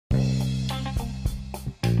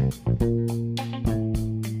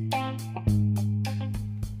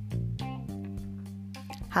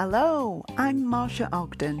Hello, I'm Marsha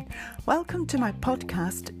Ogden. Welcome to my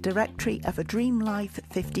podcast, Directory of a Dream Life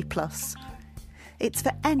 50 Plus. It's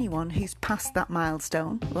for anyone who's passed that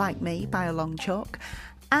milestone, like me by a long chalk,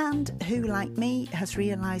 and who, like me, has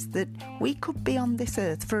realised that we could be on this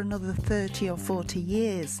earth for another 30 or 40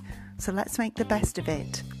 years. So let's make the best of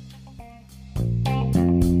it.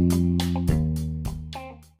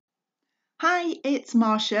 Hi, it's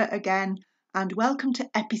Marsha again, and welcome to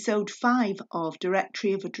episode 5 of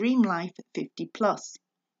Directory of a Dream Life 50 Plus.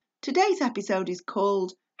 Today's episode is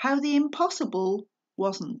called How the Impossible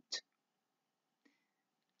Wasn't.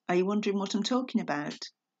 Are you wondering what I'm talking about?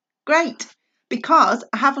 Great, because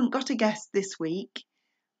I haven't got a guest this week.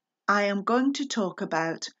 I am going to talk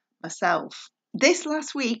about myself. This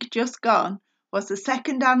last week, just gone, was the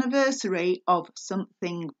second anniversary of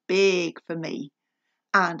something big for me,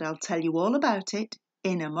 and I'll tell you all about it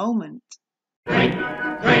in a moment. Drink,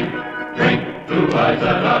 drink, drink, blue eyes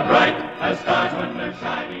that are bright as stars when they're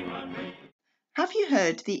shining on me. Have you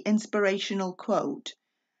heard the inspirational quote?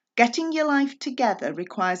 Getting your life together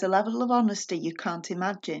requires a level of honesty you can't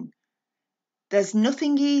imagine. There's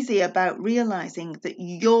nothing easy about realising that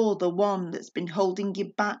you're the one that's been holding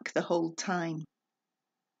you back the whole time.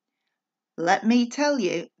 Let me tell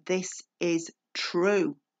you, this is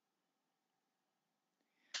true.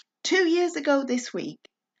 2 years ago this week,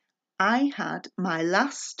 I had my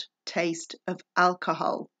last taste of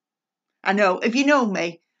alcohol. I know, if you know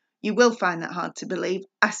me, you will find that hard to believe.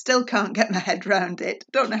 I still can't get my head round it.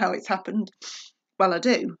 Don't know how it's happened. Well, I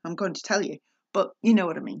do. I'm going to tell you. But you know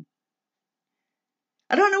what I mean.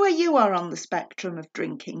 I don't know where you are on the spectrum of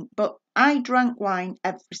drinking, but I drank wine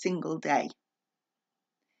every single day.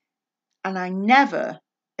 And I never,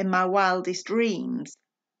 in my wildest dreams,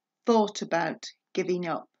 thought about giving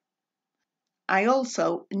up. I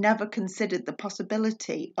also never considered the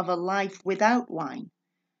possibility of a life without wine,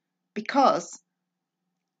 because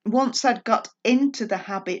once I'd got into the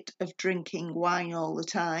habit of drinking wine all the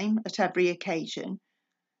time, at every occasion,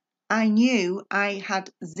 I knew I had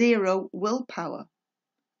zero willpower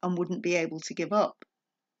and wouldn't be able to give up.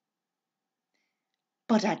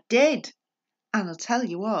 But I did, and I'll tell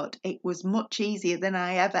you what, it was much easier than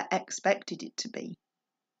I ever expected it to be.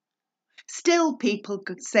 Still, people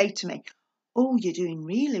could say to me, "Oh, you're doing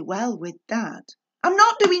really well with that." I'm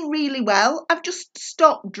not doing really well. I've just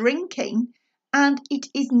stopped drinking, and it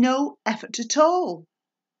is no effort at all.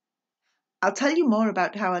 I'll tell you more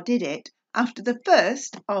about how I did it after the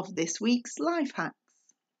first of this week's life hacks.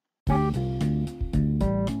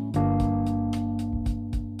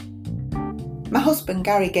 My husband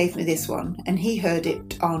Gary gave me this one, and he heard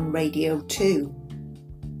it on Radio 2.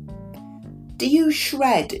 Do you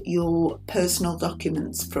shred your personal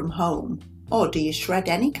documents from home, or do you shred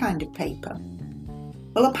any kind of paper?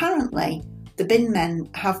 Well, apparently the bin men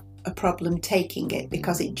have a problem taking it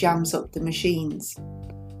because it jams up the machines.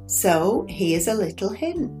 So here's a little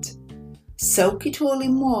hint. Soak it all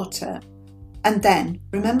in water, and then,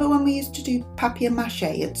 remember when we used to do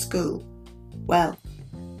papier-mâché at school? Well,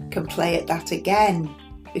 you can play at that again,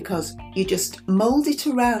 because you just mould it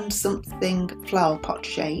around something flower pot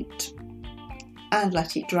shaped and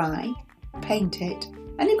let it dry, paint it,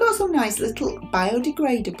 and you've got some nice little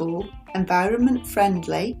biodegradable,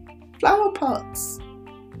 environment-friendly flower pots.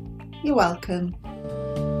 You're welcome.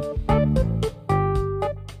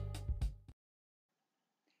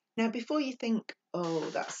 Now, before you think, "Oh,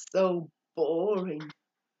 that's so boring,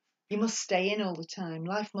 you must stay in all the time,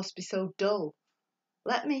 life must be so dull,"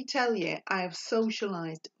 let me tell you, I have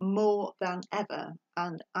socialised more than ever,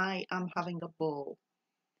 and I am having a ball.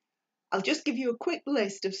 I'll just give you a quick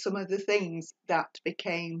list of some of the things that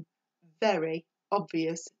became very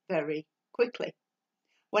obvious very quickly.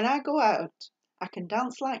 When I go out, I can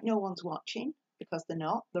dance like no one's watching, because they're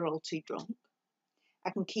not, they're all too drunk. I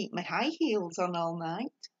can keep my high heels on all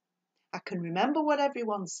night. I can remember what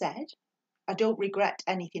everyone said. I don't regret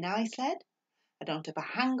anything I said. I don't have a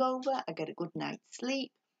hangover. I get a good night's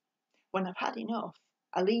sleep. When I've had enough,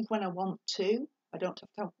 I leave when I want to. I don't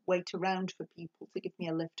have to wait around for people to give me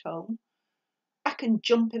a lift home. I can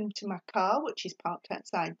jump into my car, which is parked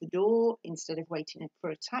outside the door, instead of waiting for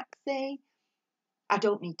a taxi. I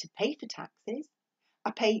don't need to pay for taxis.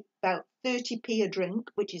 I pay about 30p a drink,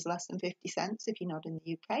 which is less than 50 cents if you're not in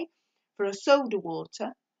the UK, for a soda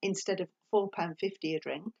water instead of £4.50 a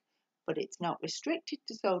drink. But it's not restricted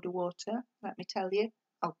to soda water, let me tell you.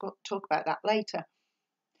 I'll talk about that later.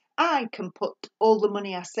 I can put all the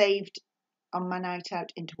money I saved on my night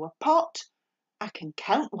out into a pot. I can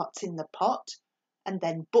count what's in the pot. and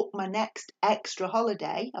then book my next extra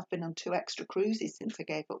holiday. I've been on 2 extra cruises since I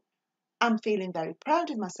gave up. I'm feeling very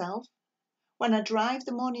proud of myself. When I drive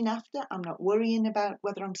the morning after, I'm not worrying about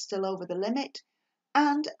whether I'm still over the limit,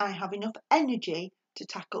 and I have enough energy to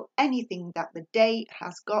tackle anything that the day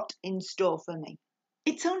has got in store for me.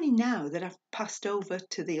 It's only now that I've passed over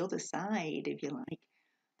to the other side, if you like,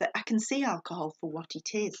 that I can see alcohol for what it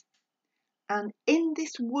is. And in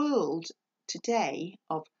this world today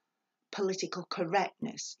of political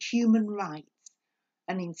correctness, human rights,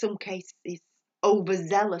 and in some cases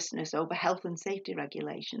overzealousness over health and safety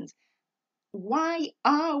regulations, why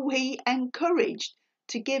are we encouraged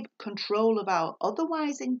to give control of our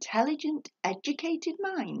otherwise intelligent, educated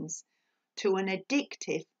minds to an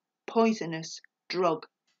addictive, poisonous drug?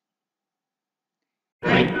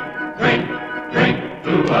 Drink, drink, drink,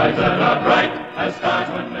 blue eyes that are bright as stars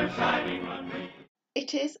when they're shining on me.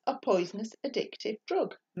 It is a poisonous, addictive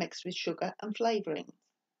drug mixed with sugar and flavourings.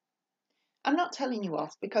 I'm not telling you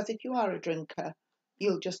off because if you are a drinker,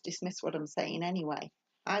 you'll just dismiss what I'm saying anyway.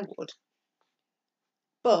 I would.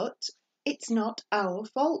 But it's not our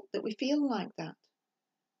fault that we feel like that.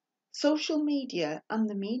 Social media and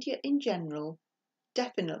the media in general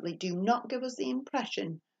definitely do not give us the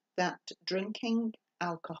impression that drinking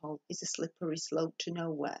alcohol is a slippery slope to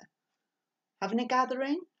nowhere. Having a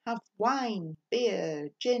gathering? Have wine, beer,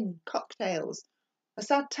 gin, cocktails. A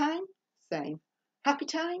sad time? Same. Happy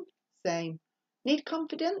time? Same. Need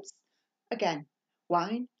confidence? Again,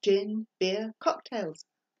 wine, gin, beer, cocktails.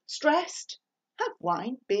 Stressed? Have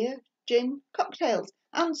wine, beer, gin, cocktails.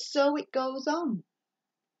 And so it goes on.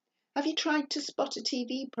 Have you tried to spot a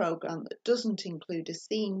TV programme that doesn't include a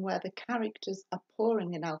scene where the characters are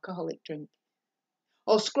pouring an alcoholic drink?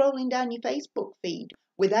 Or scrolling down your Facebook feed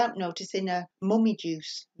without noticing a mummy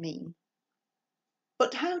juice meme?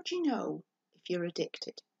 But how do you know if you're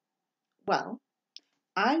addicted? Well,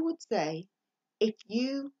 I would say if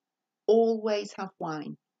you always have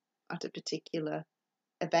wine at a particular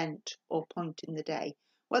event or point in the day,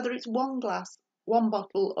 whether it's one glass, one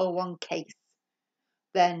bottle, or one case,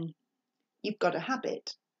 then you've got a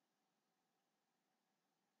habit.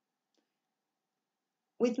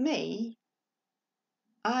 With me,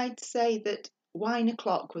 I'd say that wine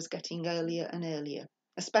o'clock was getting earlier and earlier,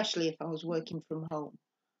 especially if I was working from home.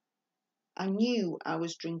 I knew I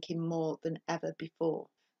was drinking more than ever before.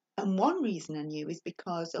 And one reason I knew is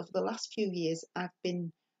because over the last few years I've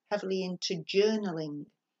been heavily into journaling,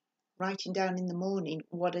 writing down in the morning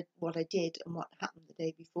what I did and what happened the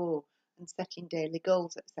day before, and setting daily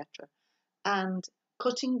goals, etc. And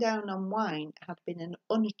cutting down on wine had been an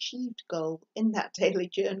unachieved goal in that daily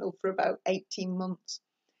journal for about 18 months.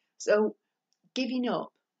 So giving up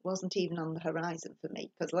wasn't even on the horizon for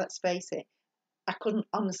me, because let's face it, I couldn't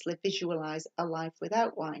honestly visualise a life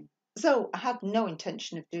without wine. So I had no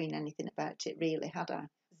intention of doing anything about it, really, had I?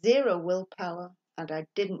 Zero willpower, and I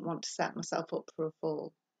didn't want to set myself up for a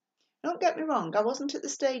fall. Don't get me wrong, I wasn't at the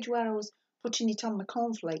stage where I was putting it on my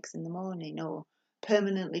cornflakes in the morning, or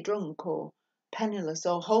permanently drunk, or penniless,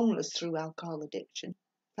 or homeless through alcohol addiction.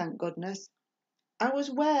 Thank goodness. I was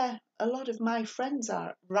where a lot of my friends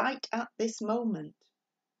are right at this moment,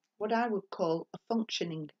 what I would call a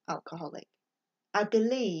functioning alcoholic. I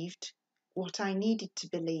believed what I needed to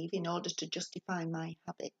believe in order to justify my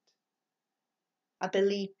habit. I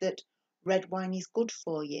believed that red wine is good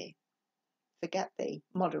for you. Forget the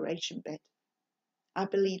moderation bit. I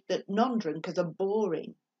believed that non-drinkers are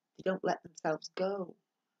boring. They don't let themselves go.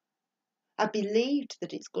 I believed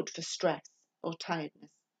that it's good for stress, or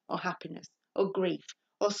tiredness, or happiness, or grief,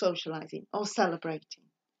 or socialising, or celebrating.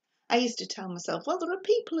 I used to tell myself, well, there are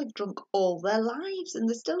people who've drunk all their lives and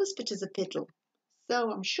they're still as fit as a fiddle,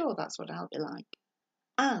 so I'm sure that's what I'll be like.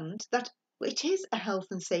 And that it is a health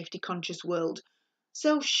and safety conscious world,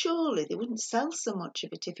 so surely they wouldn't sell so much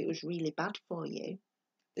of it if it was really bad for you.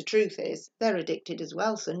 The truth is, they're addicted as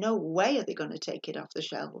well, so no way are they going to take it off the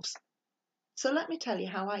shelves. So let me tell you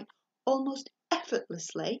how I almost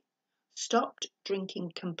effortlessly stopped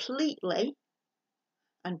drinking completely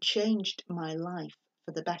and changed my life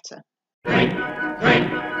for the better. Drink, drink,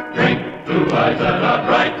 drink, blue eyes that are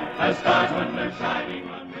bright as stars when they're shining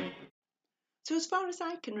on me. So as far as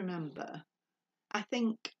I can remember, I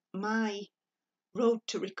think my road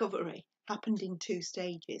to recovery happened in 2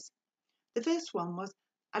 stages. The first one was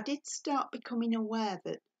I did start becoming aware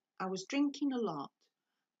that I was drinking a lot,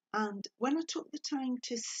 and when I took the time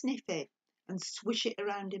to sniff it and swish it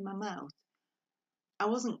around in my mouth, I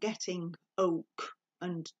wasn't getting oak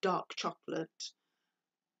and dark chocolate.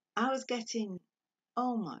 I was getting,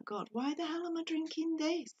 oh my God, why the hell am I drinking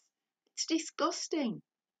this? It's disgusting.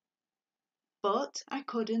 But I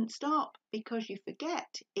couldn't stop because you forget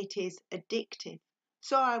it is addictive.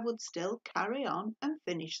 So I would still carry on and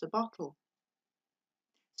finish the bottle.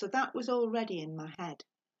 So that was already in my head.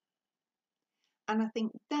 And I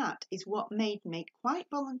think that is what made me quite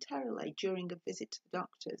voluntarily during a visit to the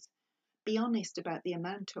doctor's be honest about the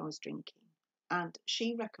amount I was drinking. And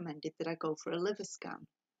she recommended that I go for a liver scan.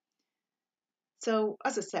 So,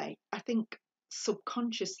 as I say, I think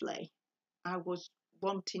subconsciously I was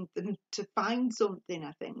wanting them to find something,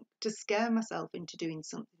 I think, to scare myself into doing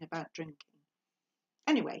something about drinking.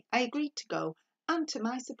 Anyway, I agreed to go, and to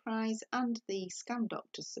my surprise and the scan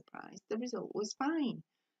doctor's surprise, the result was fine.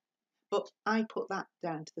 But I put that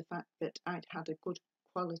down to the fact that I'd had a good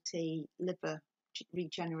quality liver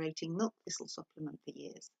regenerating milk thistle supplement for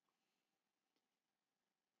years.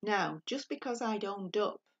 Now, just because I'd owned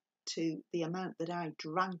up to the amount that I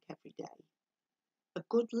drank every day, a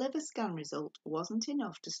good liver scan result wasn't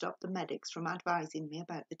enough to stop the medics from advising me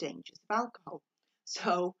about the dangers of alcohol.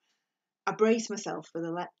 So I braced myself for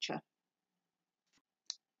the lecture.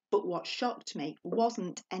 But what shocked me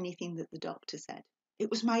wasn't anything that the doctor said. It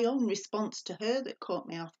was my own response to her that caught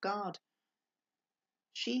me off guard.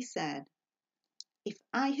 She said, "If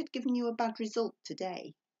I had given you a bad result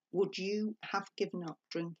today, would you have given up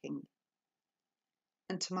drinking?"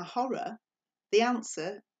 And to my horror, the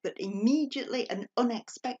answer that immediately and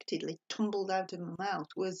unexpectedly tumbled out of my mouth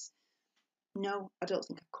was, "No, I don't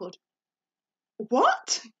think I could."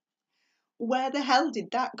 What? Where the hell did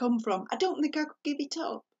that come from? I don't think I could give it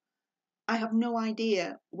up. I have no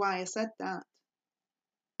idea why I said that.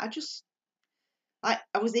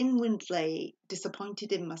 I was inwardly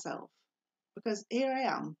disappointed in myself because here I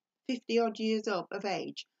am, 50 odd years of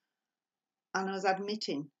age, and I was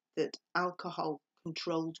admitting that alcohol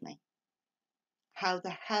controlled me. How the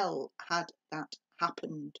hell had that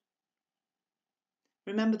happened?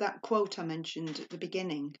 Remember that quote I mentioned at the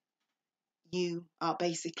beginning? You are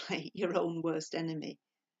basically your own worst enemy.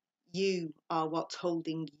 You are what's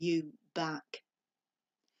holding you back.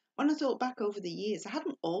 When I thought back over the years, I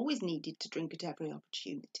hadn't always needed to drink at every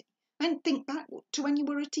opportunity. And think back to when you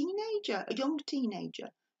were a teenager, a young teenager.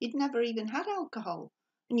 You'd never even had alcohol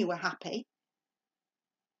and you were happy.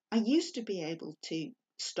 I used to be able to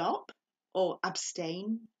stop or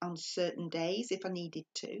abstain on certain days if I needed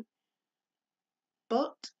to.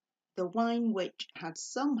 But the wine witch had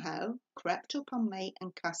somehow crept up on me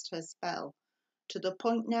and cast her spell, to the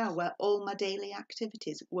point now where all my daily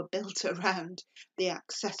activities were built around the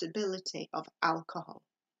accessibility of alcohol.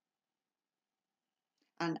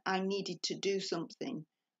 And I needed to do something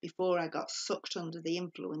before I got sucked under the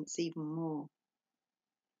influence even more.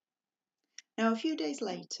 Now, a few days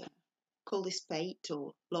later, call this fate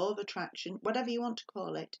or law of attraction, whatever you want to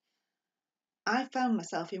call it, I found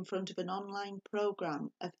myself in front of an online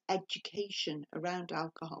program of education around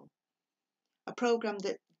alcohol. A program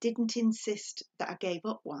that didn't insist that I gave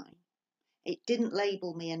up wine. It didn't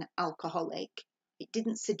label me an alcoholic. It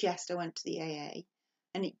didn't suggest I went to the AA.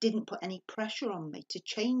 And it didn't put any pressure on me to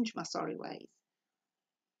change my sorry ways.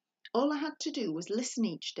 All I had to do was listen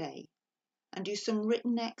each day and do some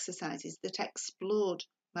written exercises that explored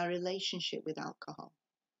my relationship with alcohol.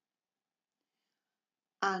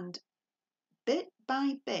 And bit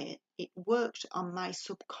by bit, it worked on my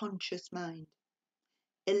subconscious mind,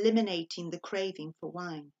 eliminating the craving for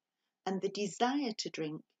wine, and the desire to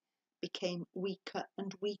drink became weaker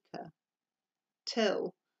and weaker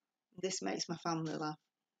till, this makes my family laugh,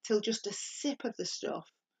 till just a sip of the stuff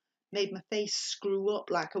made my face screw up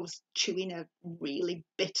like I was chewing a really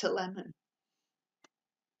bitter lemon.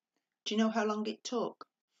 Do you know how long it took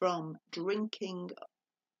from drinking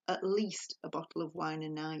at least a bottle of wine a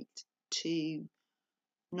night to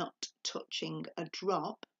not touching a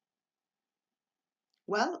drop?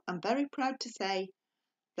 Well, I'm very proud to say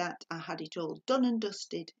that I had it all done and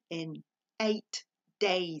dusted in 8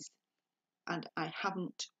 days, and I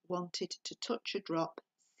haven't wanted to touch a drop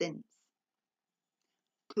since.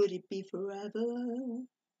 Could it be forever?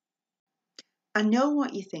 I know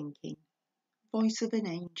what you're thinking. Voice of an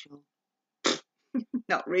angel.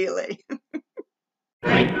 Not really.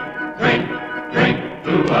 Drink, drink, drink,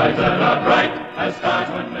 blue eyes that are bright as stars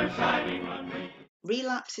when they're shining on me.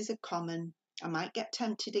 Relapses are common. I might get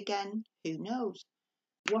tempted again. Who knows?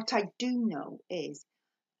 What I do know is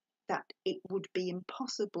that it would be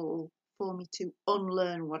impossible for me to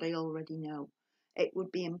unlearn what I already know. It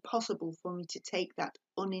would be impossible for me to take that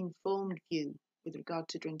uninformed view with regard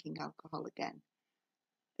to drinking alcohol again.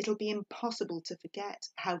 It'll be impossible to forget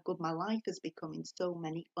how good my life has become in so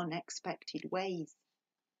many unexpected ways.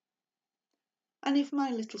 And if my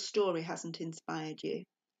little story hasn't inspired you,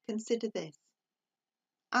 consider this.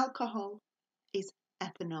 Alcohol is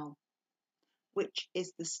ethanol, which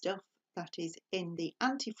is the stuff that is in the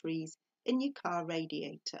antifreeze in your car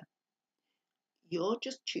radiator. You're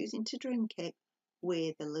just choosing to drink it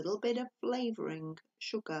with a little bit of flavouring,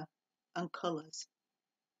 sugar and colours.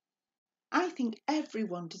 I think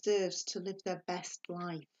everyone deserves to live their best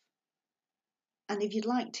life. And if you'd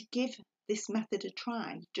like to give this method a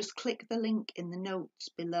try, just click the link in the notes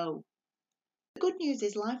below. The good news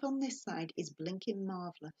is life on this side is blinking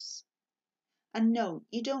marvellous. And no,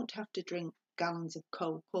 you don't have to drink gallons of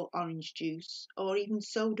Coke or orange juice or even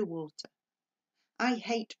soda water. I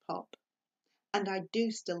hate pop, and I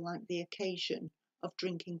do still like the occasion of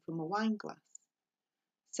drinking from a wine glass.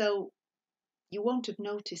 So you won't have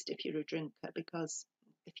noticed if you're a drinker, because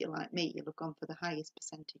if you're like me, you'll have gone for the highest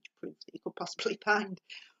percentage proof that you could possibly find.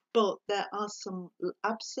 But there are some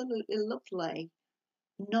absolutely lovely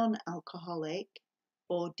non-alcoholic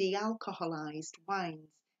or de-alcoholized wines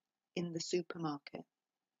in the supermarket.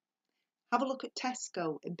 Have a look at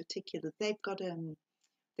Tesco in particular. They've got a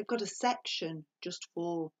section just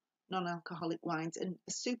for non-alcoholic wines, and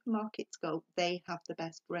as supermarkets go, they have the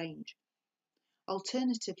best range.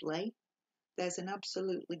 Alternatively, there's an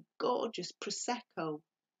absolutely gorgeous Prosecco,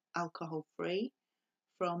 alcohol-free,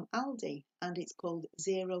 from Aldi, and it's called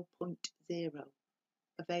 0.0,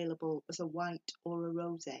 available as a white or a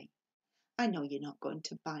rosé. I know you're not going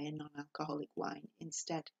to buy a non-alcoholic wine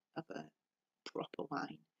instead of a proper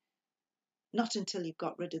wine, not until you've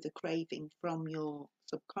got rid of the craving from your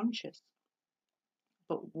subconscious.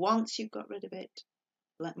 But once you've got rid of it,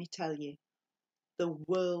 let me tell you, the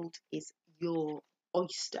world is your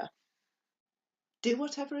oyster. Do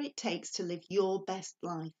whatever it takes to live your best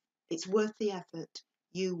life. It's worth the effort.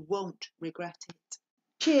 You won't regret it.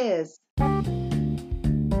 Cheers!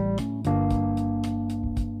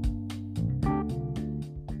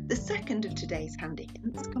 The second of today's handy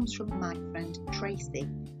hints comes from my friend Tracy,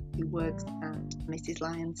 who works at Mrs.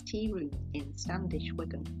 Lyon's Tea Room in Standish,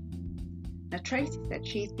 Wigan. Now, Tracy said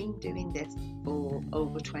she's been doing this for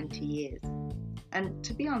over 20 years. And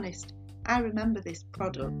to be honest, I remember this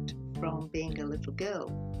product from being a little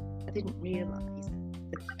girl. I didn't realise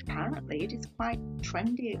that apparently it is quite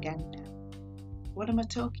trendy again now. What am I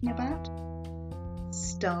talking about?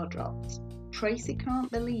 Star drops. Tracy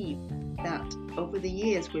can't believe that over the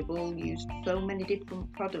years we've all used so many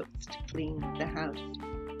different products to clean the house.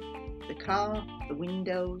 The car, the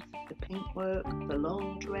windows, the paintwork, the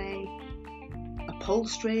laundry,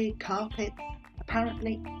 upholstery, carpets.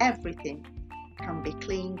 Apparently everything can be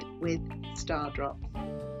cleaned with star drops.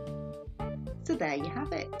 So there you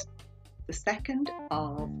have it, the second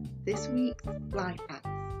of this week's life hacks.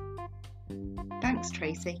 Thanks,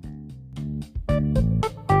 Tracy.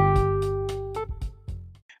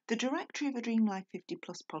 The Directory of a Dream Life 50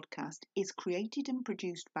 Plus podcast is created and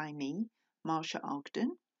produced by me, Marsha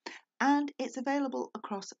Ogden, and it's available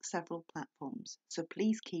across several platforms, so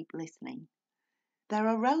please keep listening. There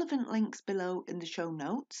are relevant links below in the show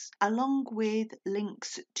notes, along with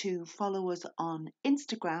links to follow us on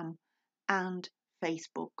Instagram and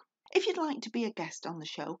Facebook. If you'd like to be a guest on the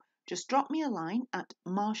show, just drop me a line at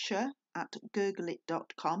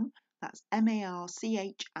marsha@gurglit.com. That's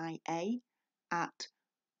MARCHIA at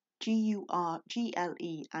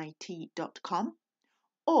GURGLEIT.com,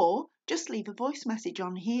 or just leave a voice message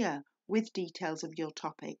on here with details of your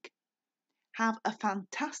topic. Have a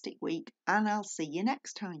fantastic week, and I'll see you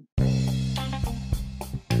next time.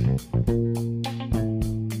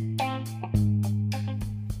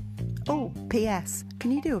 Oh, PS.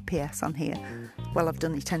 Can you do a PS on here? Well, I've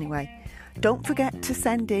done it anyway. Don't forget to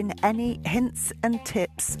send in any hints and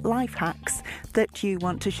tips, life hacks that you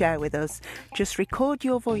want to share with us. Just record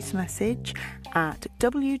your voice message at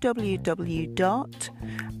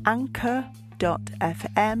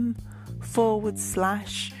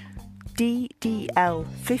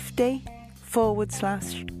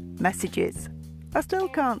I still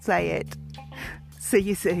can't say it. See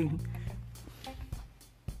you soon.